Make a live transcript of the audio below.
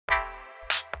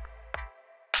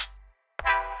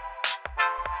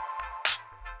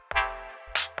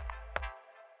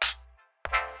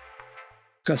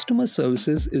Customer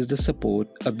services is the support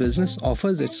a business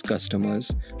offers its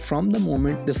customers from the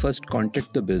moment they first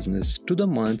contact the business to the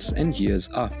months and years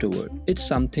afterward. It's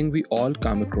something we all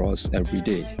come across every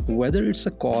day, whether it's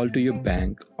a call to your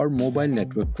bank or mobile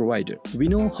network provider. We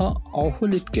know how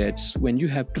awful it gets when you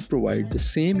have to provide the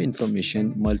same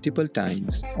information multiple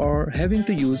times or having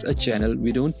to use a channel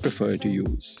we don't prefer to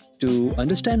use. To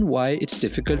understand why it's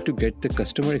difficult to get the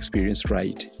customer experience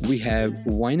right, we have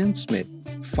Wynand,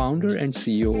 founder and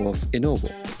CEO of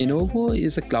Inovo. Inovo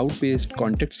is a cloud-based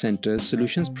contact center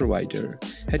solutions provider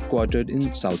headquartered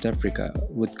in South Africa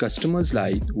with customers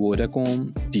like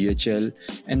Vodacom, DHL,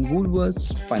 and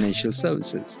Woolworths Financial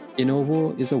Services.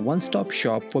 Inovo is a one-stop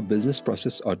shop for business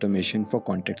process automation for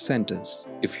contact centers.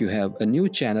 If you have a new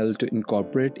channel to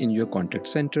incorporate in your contact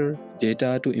center,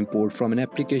 data to import from an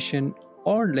application,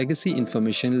 or legacy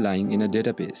information lying in a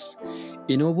database,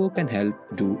 Inovo can help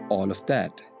do all of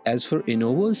that. As for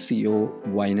Inovo's CEO,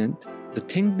 Wynand, the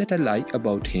thing that I like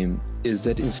about him is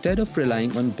that instead of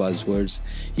relying on buzzwords,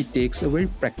 he takes a very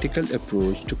practical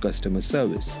approach to customer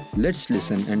service. Let's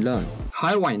listen and learn.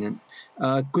 Hi, Wynand.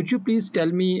 Could you please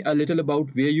tell me a little about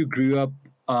where you grew up,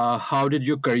 how did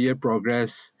your career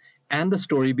progress, and the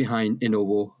story behind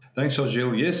Inovo? Thanks,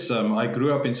 Sajil. Yes, I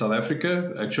grew up in South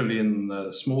Africa, actually in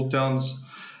small towns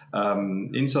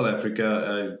in South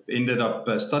Africa. I ended up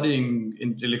studying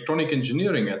in electronic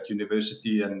engineering at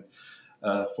university, and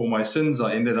for my sins,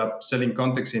 I ended up selling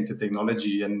contact center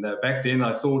technology. And back then,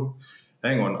 I thought,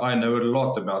 hang on, I know a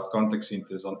lot about contact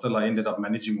centers until I ended up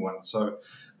managing one. So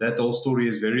that whole story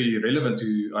is very relevant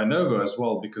to Inovo as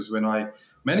well, because when I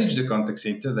managed a contact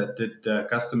center that did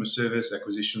customer service,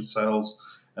 acquisition, sales,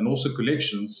 and also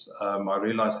collections, I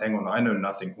realized, hang on, I know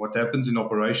nothing. What happens in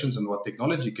operations and what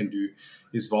technology can do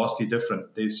is vastly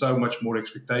different. There's so much more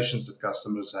expectations that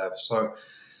customers have. So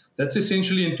that's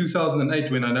essentially in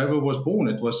 2008 when Inovo was born.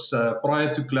 It was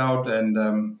prior to cloud.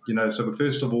 And, so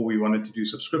first of all, we wanted to do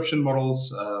subscription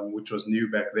models, which was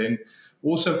new back then.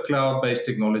 Also cloud-based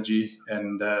technology.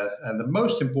 And the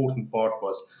most important part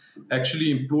was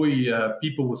actually employ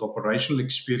people with operational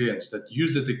experience that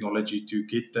use the technology to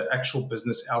get the actual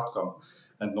business outcome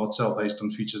and not sell based on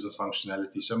features and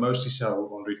functionality. So mostly sell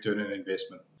on return on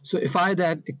investment. So if I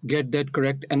get that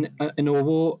correct, and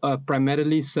Inovo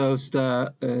primarily serves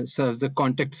the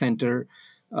contact center,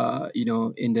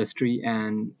 industry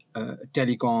and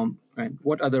telecom, and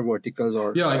what other verticals?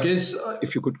 Or I guess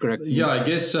if you could correct me. I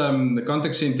guess the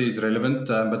contact center is relevant,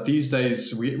 but these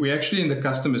days we're actually in the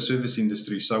customer service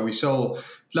industry. So we sell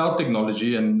cloud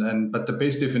technology, but the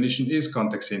best definition is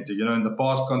contact center. In the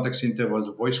past, contact center was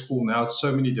a voice call. Now it's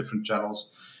so many different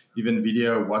channels, even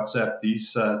video, WhatsApp,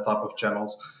 these type of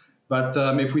channels. But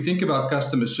if we think about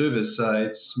customer service,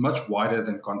 it's much wider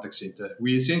than contact center.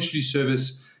 We essentially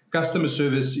service customer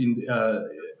service in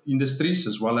industries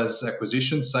as well as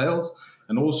acquisition, sales,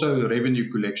 and also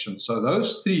revenue collection. So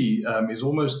those three is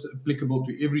almost applicable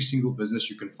to every single business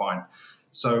you can find.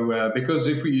 So because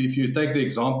if you take the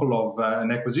example of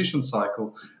an acquisition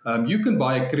cycle, you can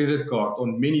buy a credit card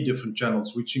on many different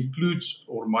channels, which includes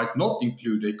or might not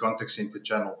include a contact center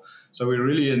channel. So we're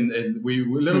really we're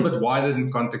a little bit wider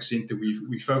than contact center.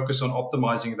 We focus on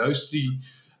optimizing those three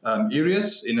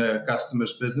areas in a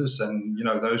customer's business, and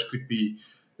those could be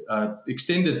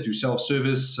extended to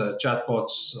self-service,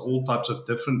 chatbots, all types of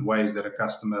different ways that a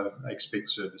customer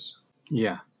expects service.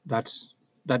 Yeah, that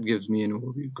gives me an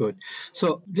overview. Good.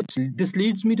 So this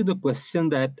leads me to the question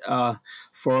that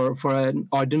for an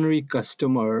ordinary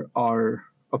customer or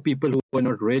people who are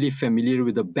not really familiar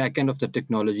with the back end of the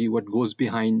technology, what goes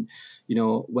behind,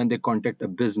 when they contact a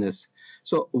business.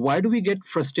 So why do we get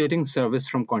frustrating service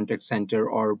from contact center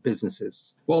or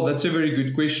businesses? Well, that's a very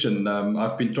good question.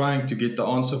 I've been trying to get the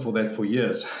answer for that for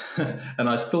years, and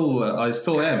I still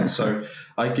am. So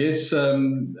I guess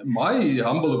my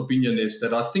humble opinion is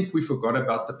that I think we forgot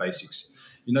about the basics.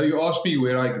 You asked me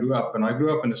where I grew up, and I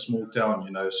grew up in a small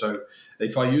town, So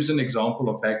if I use an example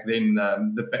of back then,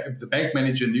 the bank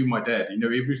manager knew my dad. He knew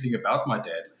everything about my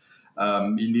dad.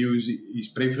 He knew his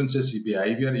preferences, his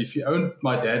behavior. If you owed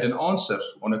my dad an answer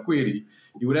on a query,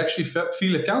 you would actually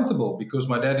feel accountable because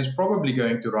my dad is probably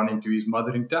going to run into his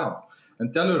mother in town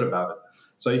and tell her about it.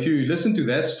 So if you listen to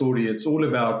that story, it's all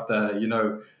about,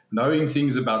 knowing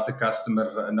things about the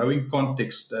customer, knowing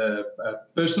context,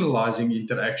 personalizing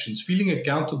interactions, feeling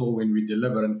accountable when we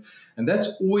deliver. And that's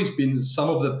always been some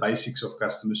of the basics of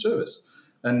customer service.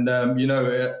 And,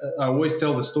 I always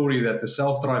tell the story that the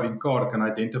self-driving car can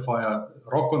identify a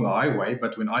rock on the highway,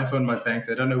 but when I phone my bank,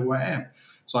 they don't know who I am.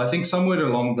 So I think somewhere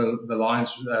along the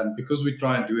lines, because we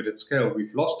try and do it at scale,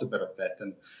 we've lost a bit of that.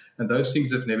 And those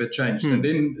things have never changed. And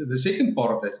then the second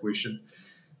part of that question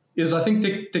Yes, I think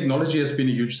technology has been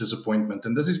a huge disappointment,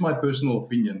 and this is my personal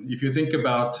opinion. If you think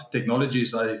about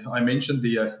technologies, I mentioned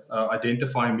the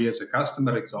identifying me as a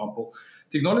customer example.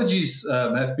 Technologies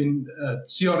have been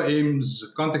CRMs,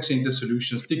 contact center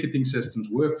solutions, ticketing systems,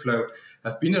 workflow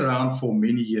have been around for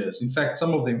many years. In fact,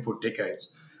 some of them for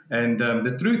decades. And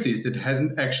the truth is that it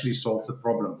hasn't actually solved the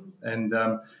problem. And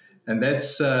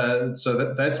that's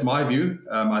my view.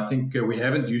 I think we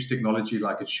haven't used technology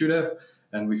like it should have,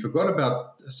 and we forgot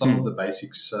about some of the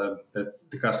basics that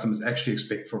the customers actually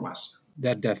expect from us.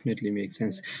 That definitely makes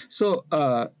sense. So,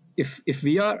 if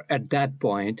we are at that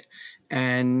point,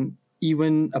 and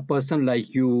even a person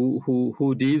like you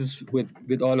who deals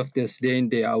with all of this day in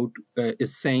day out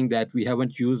is saying that we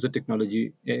haven't used the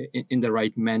technology in the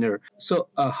right manner. So,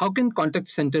 how can contact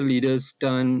center leaders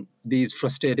turn these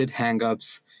frustrated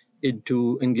hang-ups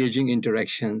into engaging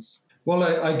interactions? Well,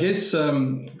 I guess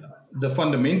the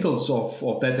fundamentals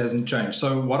of that hasn't changed.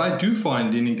 So what I do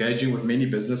find in engaging with many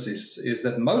businesses is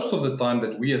that most of the time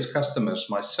that we as customers,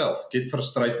 myself, get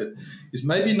frustrated is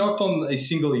maybe not on a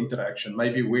single interaction,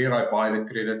 maybe where I buy the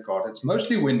credit card. It's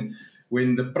mostly when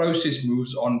the process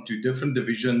moves on to different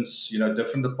divisions,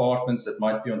 different departments that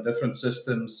might be on different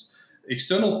systems,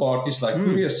 external parties like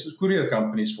courier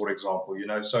companies, for example.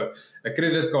 So a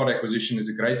credit card acquisition is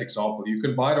a great example. You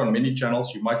can buy it on many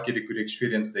channels. You might get a good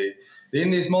experience there. Then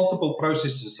there's multiple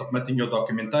processes: submitting your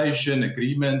documentation,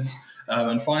 agreements,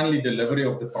 and finally delivery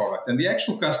of the product. And the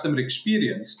actual customer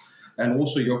experience, and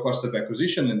also your cost of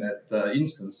acquisition in that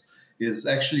instance, is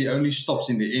actually only stops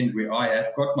in the end where I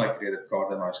have got my credit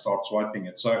card and I start swiping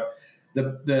it. So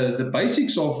the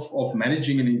basics of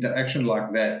managing an interaction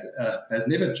like that has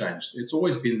never changed. It's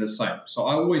always been the same. So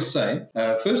I always say,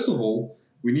 first of all,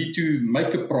 we need to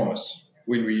make a promise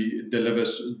when we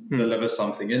deliver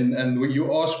something. And when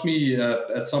you asked me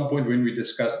at some point when we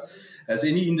discussed, has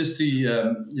any industry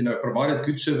provided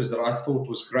good service that I thought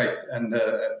was great? And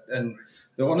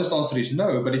the honest answer is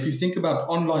no. But if you think about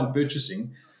online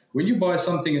purchasing, when you buy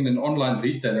something in an online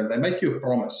retailer, they make you a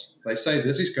promise. They say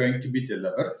this is going to be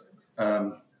delivered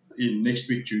in next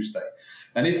week Tuesday,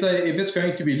 and if it's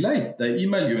going to be late, they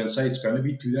email you and say it's going to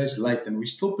be 2 days late, and we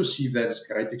still perceive that as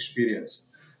a great experience.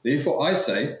 Therefore, I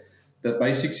say the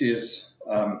basics is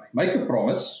make a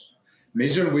promise,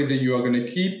 measure whether you are going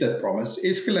to keep that promise,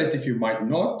 escalate if you might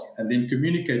not, and then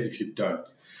communicate if you don't.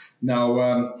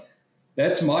 Now,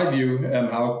 that's my view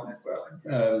how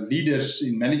leaders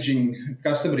in managing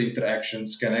customer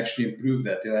interactions can actually improve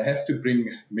that. They have to bring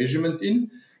measurement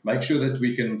in. Make sure that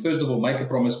we can, first of all, make a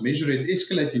promise, measure it,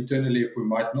 escalate internally if we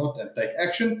might not, and take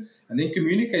action, and then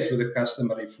communicate with the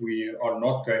customer if we are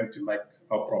not going to make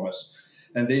our promise.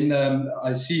 And then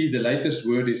I see the latest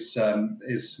word is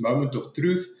moment of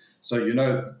truth. So,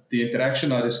 the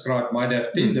interaction I described might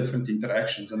have 10 different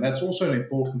interactions, and that's also an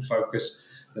important focus,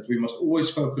 that we must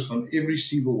always focus on every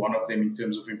single one of them in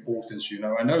terms of importance.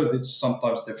 I know that it's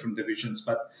sometimes different divisions,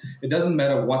 but it doesn't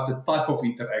matter what the type of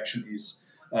interaction is.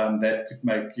 That could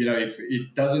make, if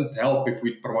it doesn't help if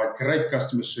we provide great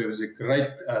customer service, a great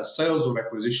sales or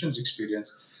acquisitions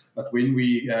experience, but when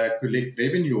we collect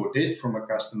revenue or debt from a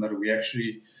customer, we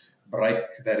actually break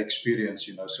that experience,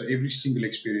 So every single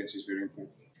experience is very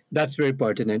important. That's very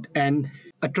pertinent. And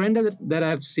a trend that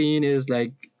I've seen is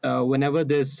like whenever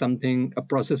there's something, a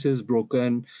process is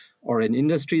broken or an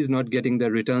industry is not getting the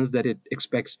returns that it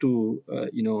expects to,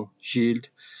 yield,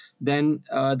 then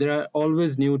there are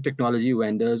always new technology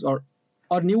vendors or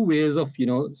new ways of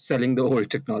selling the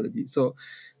old technology. So,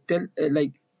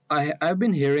 I've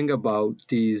been hearing about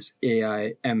these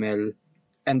AI, ML,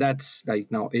 and that's like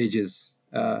now ages.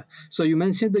 So you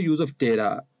mentioned the use of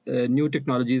data. New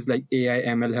technologies like AI,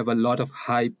 ML have a lot of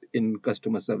hype in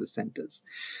customer service centers.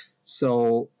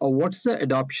 So, what's the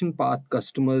adoption path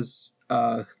customers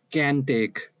can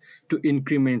take to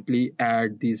incrementally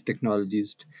add these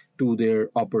technologies to their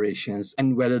operations,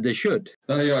 and whether they should?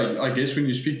 Yeah, I guess when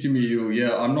you speak to me,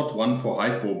 I'm not one for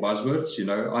hype or buzzwords.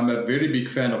 I'm a very big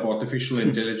fan of artificial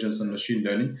intelligence and machine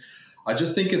learning. I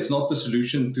just think it's not the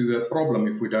solution to the problem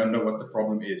if we don't know what the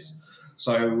problem is.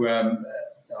 So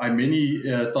many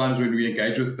times when we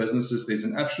engage with businesses, there's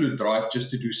an absolute drive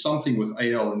just to do something with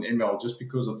AL and ML just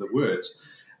because of the words.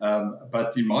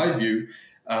 But in my view,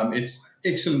 it's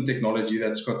excellent technology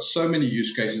that's got so many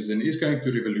use cases and is going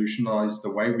to revolutionize the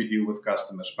way we deal with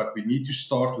customers. But we need to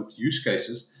start with use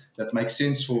cases that make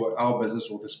sense for our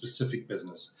business or the specific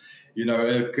business.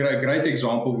 A great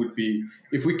example would be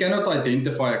if we cannot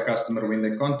identify a customer when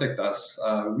they contact us,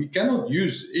 we cannot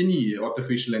use any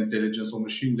artificial intelligence or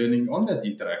machine learning on that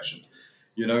interaction.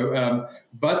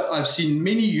 But I've seen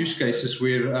many use cases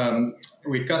where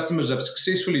customers have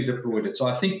successfully deployed it. So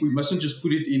I think we mustn't just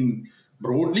put it in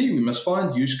broadly. We must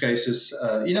find use cases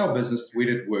in our business where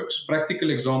it works. Practical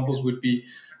examples would be,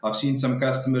 I've seen some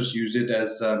customers use it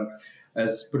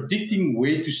as predicting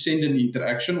where to send an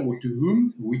interaction or to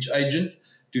whom, which agent,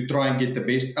 to try and get the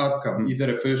best outcome,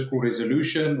 either a first call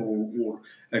resolution or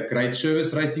a great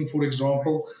service rating, for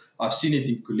example. I've seen it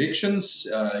in collections,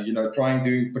 trying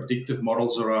doing predictive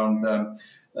models around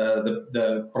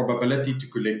the probability to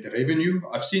collect the revenue.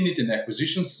 I've seen it in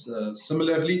acquisitions,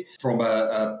 similarly, from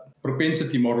a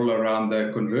propensity model around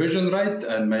the conversion rate,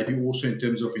 and maybe also in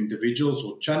terms of individuals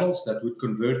or channels that would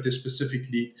convert a specific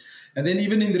lead. And then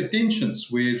even in retentions,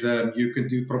 where you can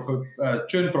do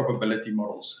churn probability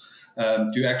models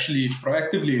to actually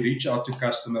proactively reach out to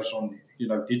customers on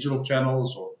digital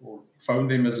channels or phone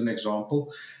them as an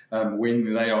example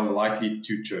when they are likely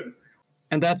to churn.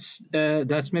 And that's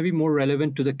maybe more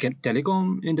relevant to the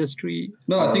telecom industry.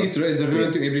 No, I think it's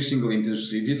relevant to every single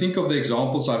industry. If you think of the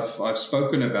examples I've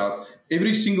spoken about,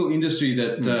 every single industry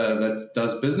that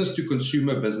does business to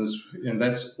consumer business, and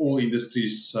that's all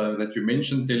industries that you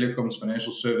mentioned, telecoms,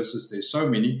 financial services. There's so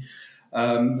many.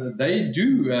 They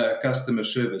do customer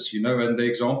service, and the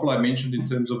example I mentioned in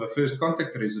terms of a first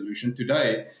contact resolution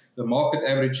today, the market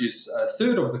average is a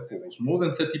third of the calls, more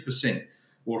than 30%,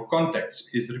 or contacts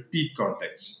is repeat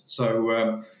contacts.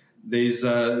 So there's,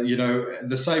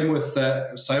 the same with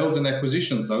sales and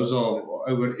acquisitions. Those are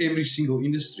over every single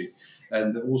industry.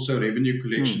 And also revenue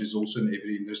collection is also in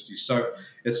every industry. So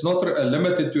it's not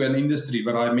limited to an industry,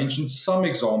 but I mentioned some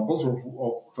examples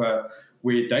of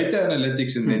where data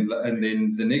analytics and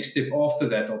then the next step after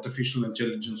that, artificial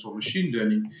intelligence or machine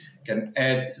learning, can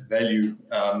add value.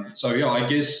 I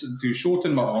guess to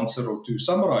shorten my answer or to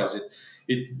summarize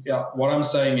what I'm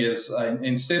saying is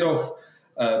instead of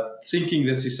thinking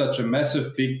this is such a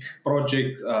massive, big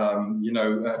project,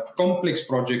 a complex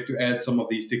project to add some of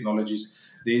these technologies,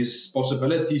 there's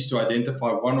possibilities to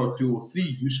identify one or two or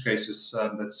three use cases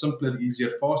that's simpler,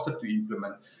 easier, faster to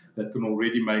implement, that can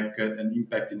already make an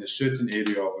impact in a certain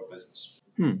area of a business.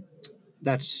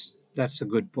 That's a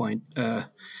good point.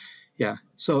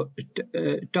 So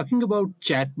talking about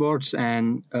chatbots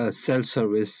and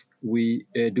self-service, we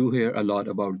do hear a lot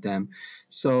about them.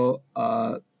 So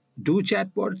do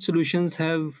chatbot solutions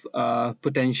have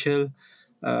potential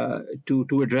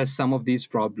to address some of these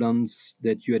problems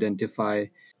that you identify?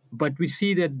 But we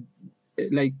see that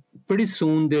pretty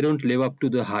soon they don't live up to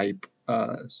the hype.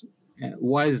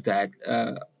 Why is that?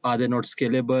 Are they not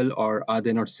scalable, or are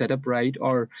they not set up right?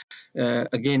 Or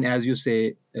again, as you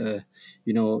say,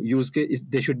 use case,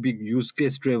 they should be use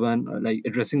case driven, like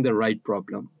addressing the right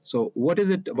problem. So what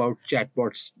is it about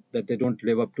chatbots that they don't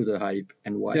live up to the hype,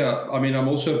 and why? Yeah, I mean, I'm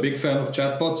also a big fan of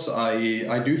chatbots.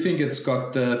 I do think it's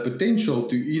got the potential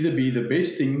to either be the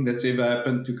best thing that's ever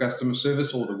happened to customer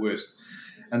service or the worst.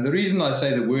 And the reason I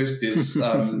say the worst is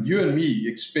you and me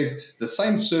expect the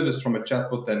same service from a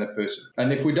chatbot than a person.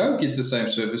 And if we don't get the same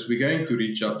service, we're going to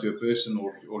reach out to a person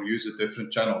or use a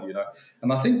different channel,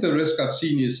 And I think the risk I've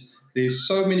seen is there's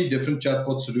so many different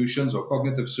chatbot solutions or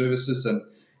cognitive services, and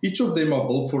each of them are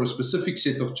built for a specific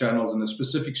set of channels and a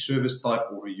specific service type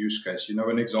or a use case.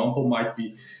 An example might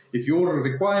be, if your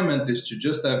requirement is to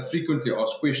just have frequently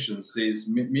asked questions, there's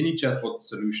many chatbot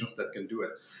solutions that can do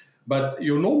it. But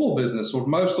your normal business, or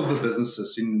most of the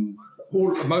businesses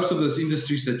most of those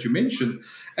industries that you mentioned,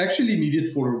 actually need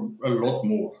it for a lot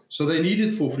more. So they need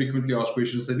it for frequently asked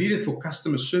questions. They need it for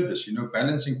customer service,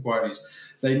 balance inquiries.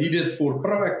 They need it for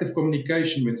proactive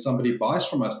communication when somebody buys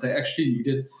from us. They actually need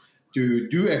it to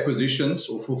do acquisitions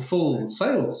or fulfill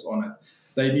sales on it.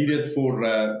 They need it for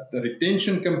the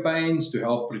retention campaigns to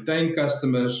help retain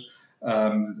customers.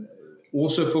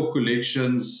 Also for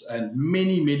collections and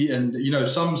many, and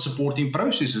some supporting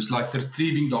processes like the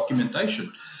retrieving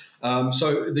documentation.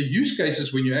 So the use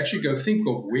cases, when you actually go think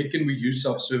of where can we use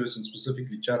self-service and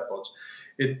specifically chatbots,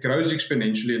 it grows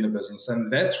exponentially in the business.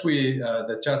 And that's where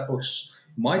the chatbots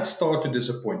might start to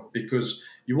disappoint, because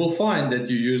you will find that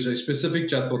you use a specific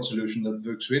chatbot solution that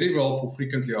works very well for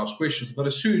frequently asked questions. But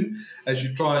as soon as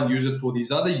you try and use it for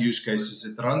these other use cases,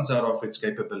 it runs out of its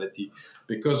capability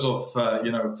because of,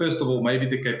 first of all, maybe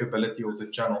the capability of the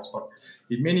channels, but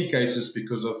in many cases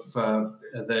because of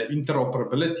the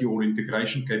interoperability or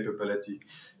integration capability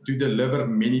to deliver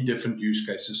many different use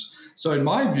cases. So in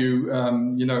my view,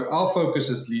 our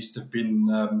focus at least have been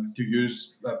to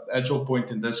use Agile Point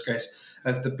in this case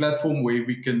as the platform where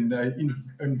we can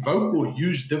invoke or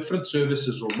use different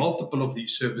services or multiple of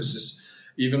these services,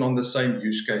 even on the same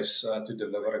use case, to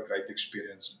deliver a great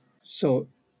experience. So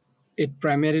it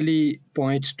primarily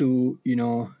points to,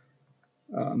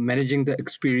 managing the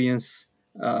experience,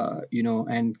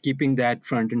 and keeping that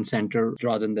front and center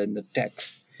rather than the tech.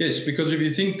 Yes, because if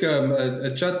you think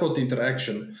a chatbot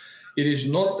interaction, it is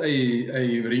not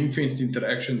a ring-fenced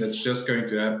interaction that's just going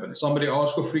to happen. Somebody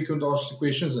asks for frequent asked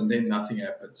questions and then nothing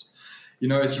happens.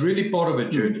 It's really part of a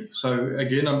journey. So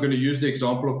again, I'm going to use the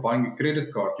example of buying a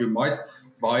credit card. You might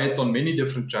buy it on many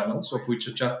different channels, of which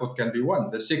a chatbot can be one.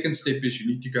 The second step is you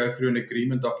need to go through an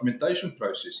agreement documentation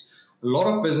process. A lot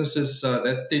of businesses,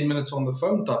 that's 10 minutes on the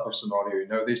phone type of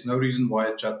scenario. There's no reason why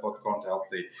a chatbot can't help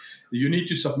there. You need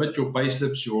to submit your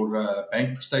payslips, your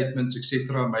bank statements,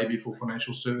 etc., maybe for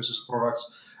financial services products.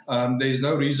 There's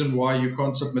no reason why you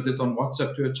can't submit it on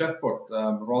WhatsApp to a chatbot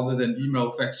rather than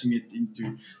email faxing it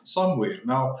into somewhere.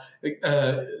 Now,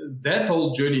 that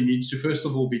whole journey needs to, first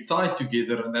of all, be tied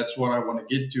together, and that's what I want to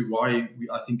get to, why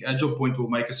I think Agile Point will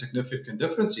make a significant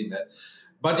difference in that.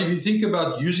 But if you think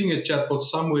about using a chatbot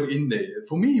somewhere in there,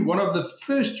 for me, one of the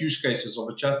first use cases of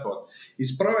a chatbot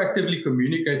is proactively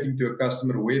communicating to a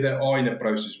customer where they are in a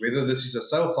process, whether this is a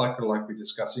sales cycle like we're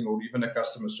discussing or even a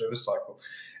customer service cycle.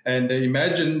 And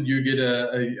imagine you get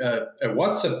a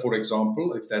WhatsApp, for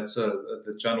example, if that's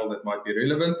the channel that might be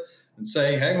relevant, and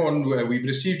saying, hang on, we've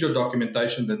received your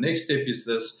documentation. The next step is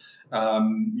this.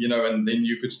 And then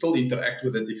you could still interact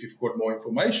with it if you've got more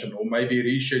information, or maybe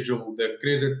reschedule the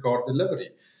credit card delivery.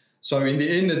 So in the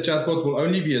end, the chatbot will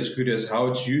only be as good as how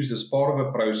it's used as part of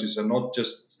a process and not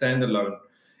just standalone.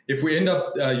 If we end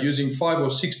up using 5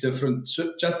 or 6 different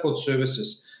chatbot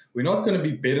services, we're not going to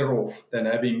be better off than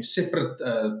having separate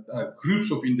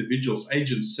groups of individuals,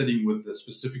 agents sitting with a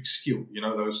specific skill,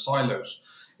 those silos.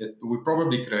 We're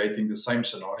probably creating the same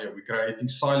scenario. We're creating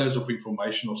silos of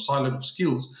information or silos of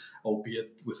skills,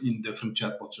 albeit within different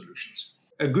chatbot solutions.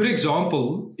 A good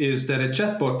example is that a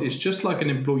chatbot is just like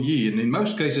an employee, and in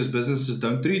most cases, businesses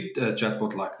don't treat a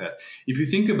chatbot like that. If you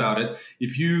think about it,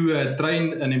 if you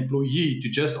train an employee to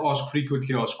just ask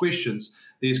frequently asked questions,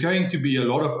 there's going to be a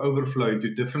lot of overflow into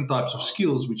different types of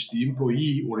skills which the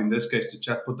employee, or in this case, the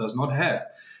chatbot, does not have.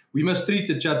 We must treat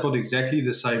the chatbot exactly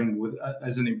the same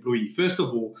as an employee. First of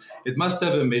all, it must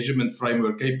have a measurement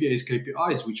framework,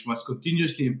 KPIs, which must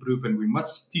continuously improve, and we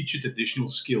must teach it additional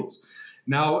skills.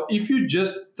 Now, if you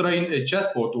just train a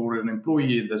chatbot or an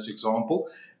employee in this example,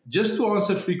 just to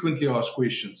answer frequently asked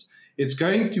questions, it's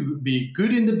going to be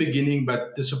good in the beginning,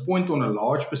 but disappoint on a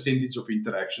large percentage of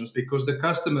interactions because the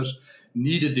customers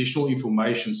need additional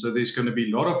information. So there's going to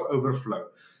be a lot of overflow.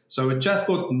 So a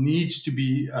chatbot needs to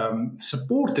be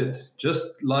supported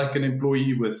just like an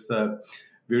employee with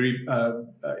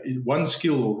one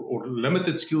skill or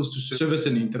limited skills to service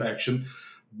an interaction,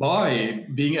 by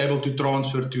being able to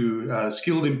transfer to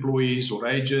skilled employees or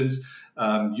agents,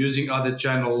 using other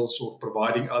channels or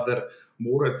providing other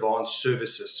more advanced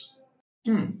services.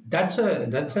 That's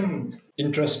an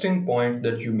interesting point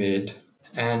that you made.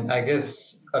 And I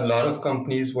guess a lot of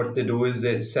companies, what they do is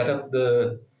they set up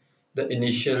the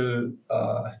initial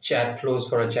chat flows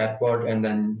for a chatbot, and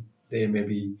then they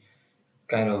maybe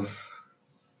kind of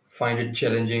find it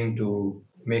challenging to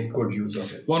make good use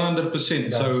of it.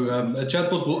 100%. So a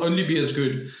chatbot will only be as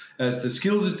good as the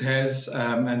skills it has,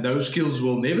 and those skills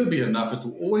will never be enough. It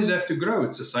will always have to grow.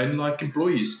 It's the same like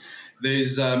employees.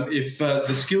 There's if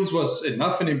the skills was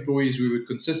enough in employees, we would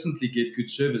consistently get good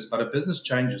service. But a business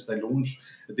changes. They launch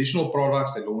additional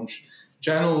products. They launch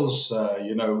channels,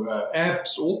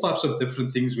 apps, all types of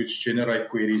different things which generate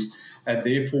queries. And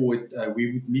therefore,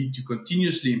 we would need to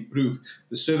continuously improve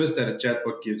the service that a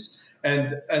chatbot gives.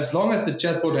 And as long as the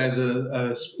chatbot has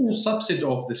a small subset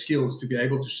of the skills to be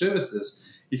able to service this,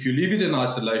 if you leave it in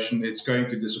isolation, it's going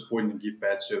to disappoint and give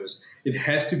bad service. It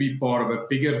has to be part of a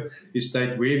bigger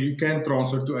estate where you can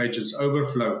transfer to agents,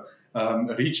 overflow,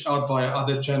 reach out via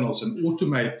other channels, and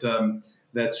automate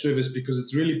that service, because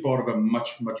it's really part of a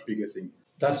much, much bigger thing.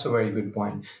 That's a very good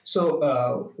point.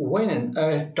 So,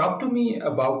 Wynand, talk to me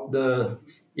about the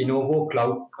Inovo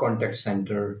Cloud Contact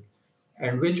Center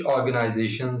and which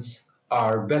organizations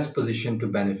are best positioned to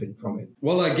benefit from it.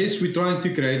 Well, I guess we're trying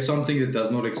to create something that does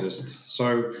not exist.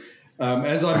 So,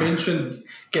 as I mentioned,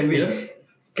 can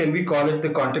we call it the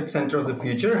contact center of the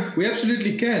future? We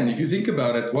absolutely can. If you think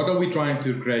about it, what are we trying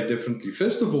to create differently?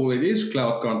 First of all, it is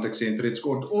cloud contact center. It's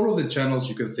got all of the channels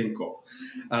you can think of.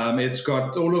 It's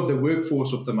got all of the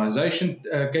workforce optimization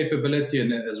capability,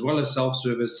 and as well as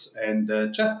self-service and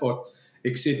chatbot,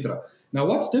 etc. Now,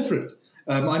 what's different?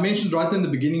 I mentioned right in the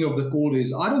beginning of the call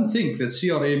is I don't think that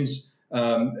CRMs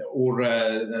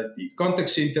or contact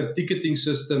center ticketing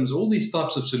systems, all these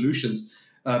types of solutions,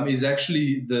 is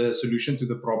actually the solution to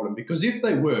the problem. Because if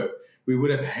they were, we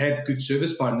would have had good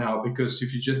service by now. Because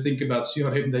if you just think about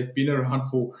CRM, they've been around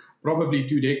for probably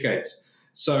 2 decades.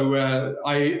 So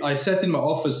I sat in my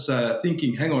office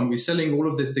thinking, hang on, we're selling all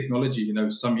of this technology,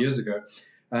 some years ago,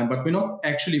 but we're not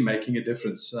actually making a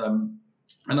difference.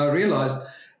 And I realized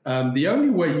the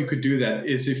only way you could do that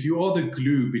is if you are the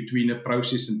glue between a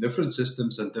process and different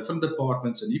systems and different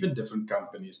departments and even different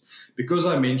companies. Because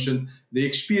I mentioned the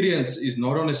experience is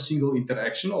not on a single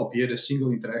interaction, albeit a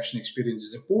single interaction experience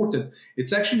is important.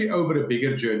 It's actually over a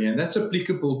bigger journey, and that's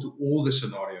applicable to all the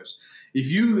scenarios. If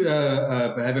you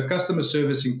have a customer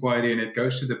service inquiry and it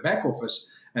goes to the back office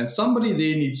and somebody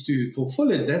there needs to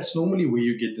fulfill it, that's normally where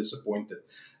you get disappointed.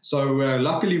 So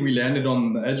luckily we landed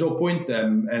on Agile Point,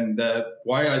 and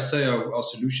why I say our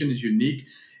solution is unique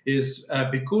is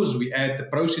because we add the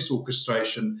process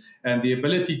orchestration and the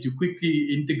ability to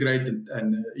quickly integrate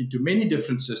and into many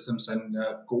different systems and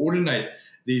coordinate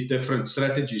these different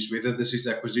strategies, whether this is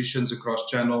acquisitions across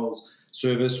channels,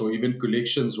 service, or even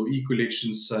collections or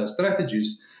e-collections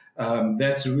strategies.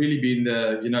 That's really been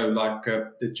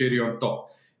the cherry on top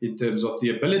in terms of the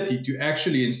ability to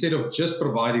actually, instead of just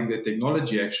providing the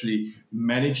technology, actually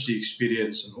manage the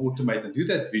experience and automate and do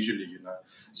that visually,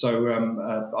 So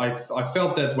I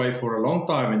felt that way for a long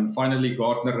time, and finally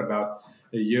Gartner about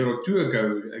a year or two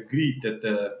ago agreed that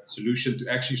the solution to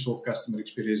actually solve customer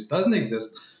experience doesn't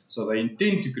exist. So they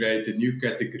intend to create a new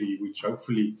category, which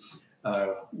hopefully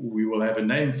we will have a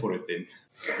name for it then.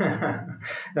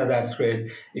 No, that's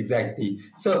great. Exactly.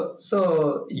 So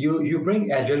you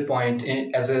bring Agile Point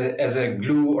in as a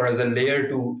glue or as a layer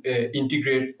to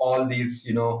integrate all these,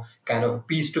 kind of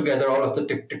piece together all of the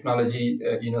technology,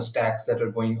 stacks that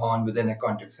are going on within a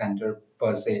contact center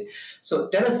per se. So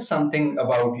tell us something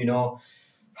about,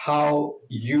 how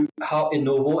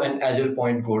Inovo and Agile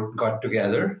Point got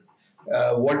together.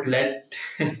 What led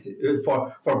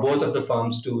for both of the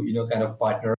firms to kind of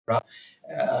partner up,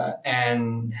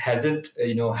 and has it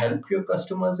helped your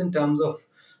customers in terms of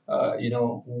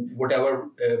whatever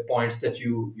points that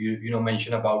you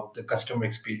mentioned about the customer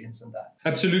experience and that?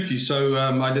 Absolutely. So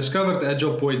I discovered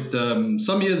Agile Point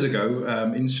some years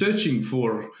ago in searching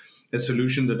for a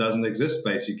solution that doesn't exist,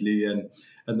 basically, and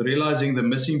realizing the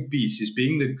missing piece is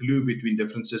being the glue between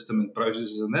different systems and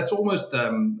processes. And that's almost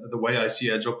the way I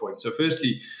see Agile Point. So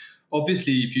firstly,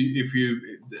 obviously, if you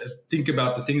think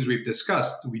about the things we've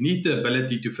discussed, we need the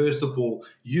ability to, first of all,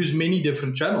 use many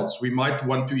different channels. We might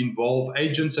want to involve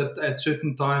agents at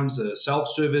certain times,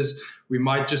 self-service. We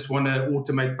might just want to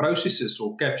automate processes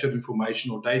or capture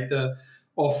information or data,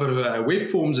 offer web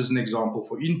forms as an example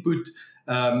for input.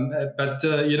 And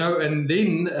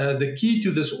then the key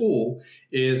to this all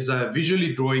is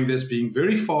visually drawing this, being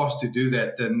very fast to do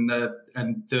that.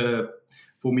 And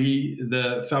for me,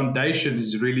 the foundation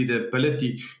is really the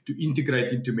ability to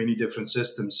integrate into many different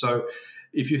systems. So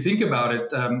if you think about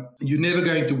it, you're never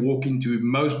going to walk into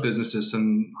most businesses,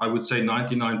 and I would say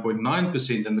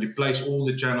 99.9%, and replace all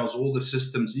the channels, all the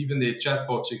systems, even their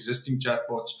chatbots, existing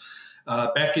chatbots,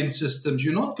 back-end systems.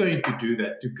 You're not going to do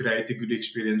that to create a good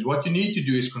experience. What you need to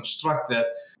do is construct that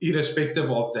irrespective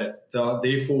of that.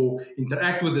 Therefore,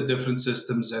 interact with the different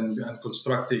systems and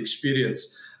construct the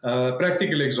experience.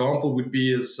 Practical example would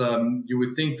be is you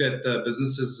would think that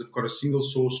businesses have got a single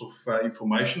source of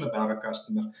information about a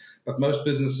customer, but most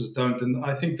businesses don't, and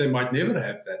I think they might never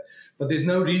have that. But there's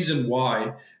no reason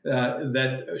why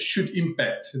that should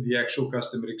impact the actual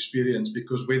customer experience,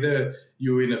 because whether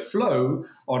you're in a flow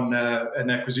on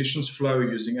an acquisitions flow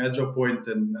using Agile Point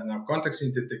and our contact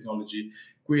center technology,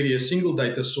 query a single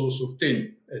data source of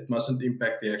 10, it mustn't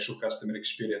impact the actual customer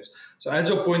experience. So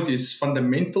Agile Point is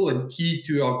fundamental and key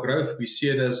to our growth. We see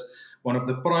it as one of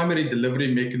the primary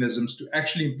delivery mechanisms to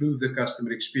actually improve the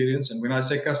customer experience. And when I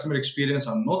say customer experience,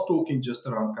 I'm not talking just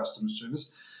around customer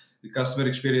service. The customer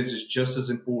experience is just as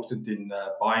important in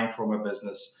buying from a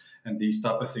business and these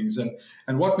type of things.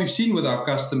 And what we've seen with our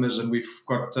customers, and we've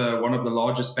got one of the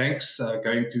largest banks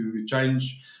going to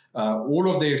change all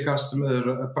of their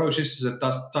customer processes that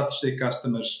touch their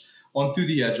customers onto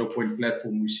the Agile Point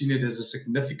platform. We've seen it as a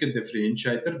significant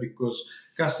differentiator because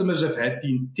customers have had the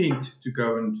intent to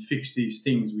go and fix these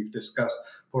things we've discussed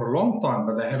for a long time,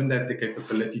 but they haven't had the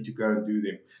capability to go and do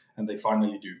them, and they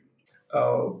finally do.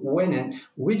 Wynand,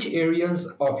 which areas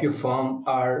of your firm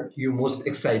are you most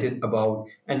excited about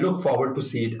and look forward to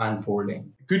see it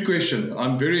unfolding? Good question.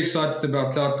 I'm very excited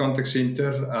about Cloud Contact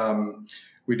Center.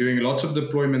 We're doing lots of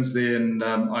deployments there, and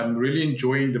I'm really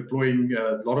enjoying deploying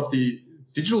a lot of the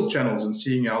digital channels and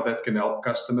seeing how that can help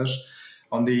customers.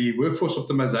 On the workforce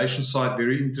optimization side,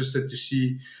 very interested to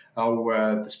see how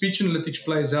the speech analytics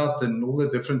plays out and all the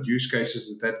different use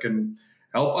cases that can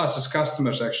help us as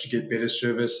customers actually get better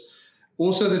service.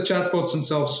 Also, the chatbots and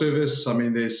self-service. I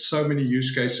mean, there's so many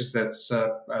use cases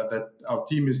that our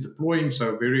team is deploying.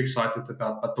 So very excited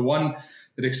about. But the one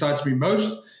that excites me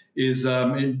most is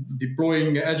in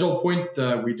deploying Agile Point.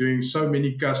 We're doing so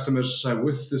many customers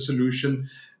with the solution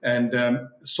and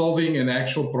solving an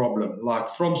actual problem, like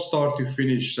from start to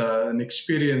finish, an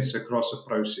experience across a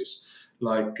process,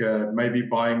 like maybe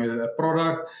buying a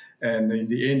product and in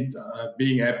the end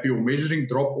being happy, or measuring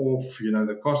drop off,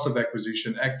 the cost of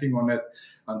acquisition, acting on it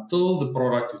until the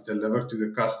product is delivered to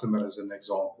the customer, as an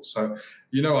example. So,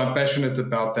 I'm passionate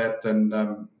about that, and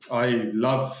I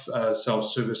love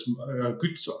self-service.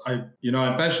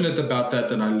 I'm passionate about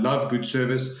that, and I love good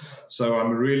service. So I'm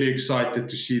really excited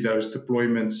to see those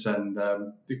deployments and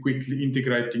quickly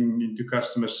integrating into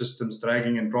customer systems,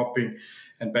 dragging and dropping,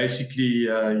 and basically,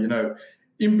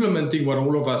 implementing what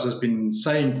all of us has been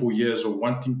saying for years, or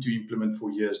wanting to implement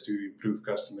for years, to improve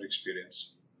customer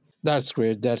experience. That's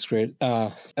great. That's great.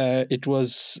 It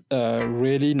was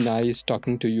really nice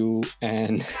talking to you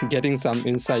and getting some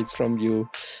insights from you.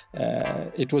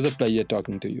 It was a pleasure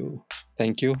talking to you.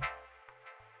 Thank you.